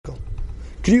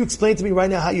Could you explain to me right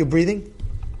now how you're breathing?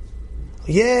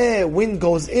 Yeah, wind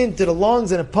goes into the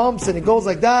lungs and it pumps and it goes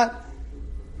like that.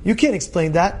 You can't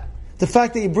explain that. The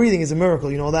fact that you're breathing is a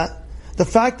miracle, you know that? The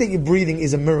fact that you're breathing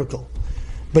is a miracle.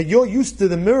 But you're used to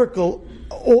the miracle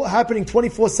all happening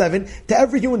 24/7 to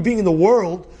every human being in the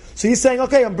world. So you're saying,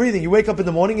 okay, I'm breathing. You wake up in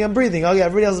the morning, I'm breathing. Okay,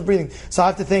 everybody else is breathing. So I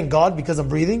have to thank God because I'm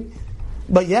breathing?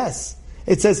 But yes,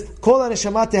 it says, Kol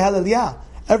ha-neshama tehalel.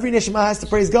 Every neshama has to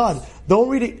praise God. Don't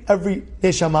read it every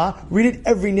neshama. Read it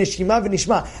every neshima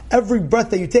v'nishma. Every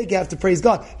breath that you take, you have to praise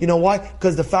God. You know why?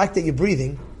 Because the fact that you're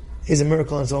breathing is a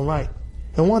miracle in its own right.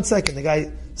 In 1 second, the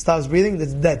guy stops breathing,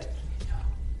 that's dead.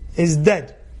 He's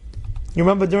dead. You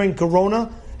remember during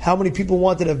Corona, how many people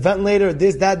wanted a ventilator,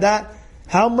 this, that?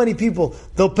 How many people?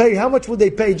 They'll pay, how much would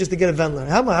they pay just to get a ventilator?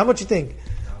 How much you think?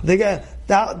 They get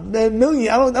a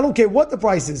million. I don't care what the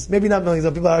price is. Maybe not millions.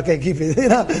 People are okay. Keep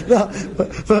it.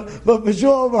 But for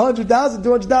sure, over 100,000,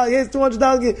 200,000. Yes,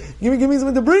 200,000. Give me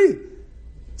something to breathe.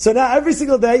 So now every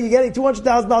single day you're getting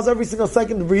 $200,000 every single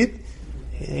second to breathe.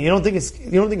 You don't think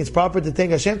it's proper to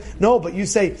thank Hashem? No, but you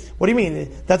say, what do you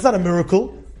mean? That's not a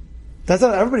miracle. That's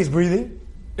not everybody's breathing.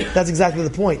 That's exactly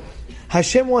the point.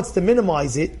 Hashem wants to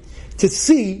minimize it to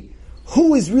see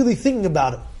who is really thinking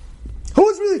about it. Who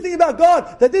is really thinking about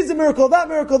God? That this is a miracle, that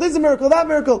miracle, this is a miracle, that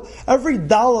miracle. Every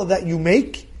dollar that you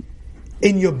make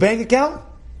in your bank account,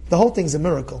 the whole thing's a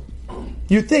miracle.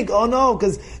 You think, oh no,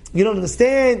 because you don't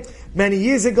understand. Many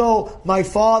years ago, my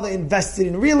father invested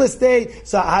in real estate,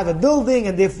 so I have a building,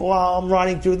 and therefore I'm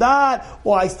running through that.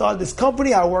 Or I started this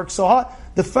company, I worked so hard.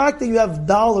 The fact that you have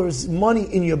dollars, money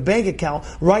in your bank account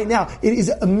right now, it is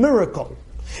a miracle.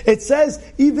 It says,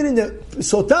 even in the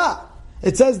Sotah,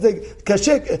 it says the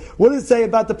Kashek, what does it say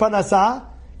about the Parnasah?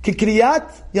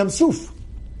 Kikriyat Yamsuf.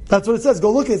 That's what it says.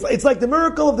 Go look at it. It's like the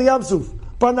miracle of the Yamsuf.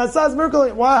 Parnasah's miracle.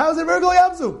 Why? How is it a miracle of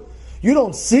Yamsuf? You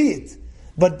don't see it.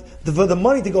 But for the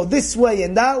money to go this way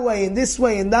and that way and this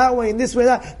way and that way and this way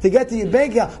and that, to get to your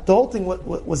bank account, the whole thing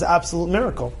was an absolute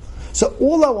miracle. So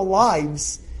all our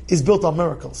lives is built on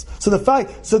miracles. So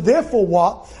therefore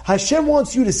what? Hashem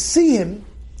wants you to see Him,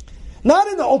 not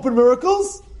in the open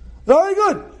miracles. Very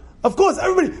good. Of course,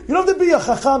 everybody, you don't have to be a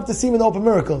chacham to see Him in the open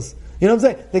miracles. You know what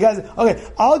I'm saying? The guy says,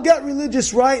 okay, I'll get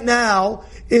religious right now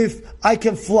if I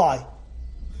can fly.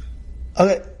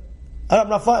 Okay, I'm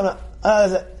not flying.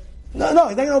 No,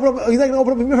 he's not going to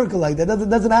open up a miracle like that. It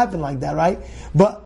doesn't happen like that, right? But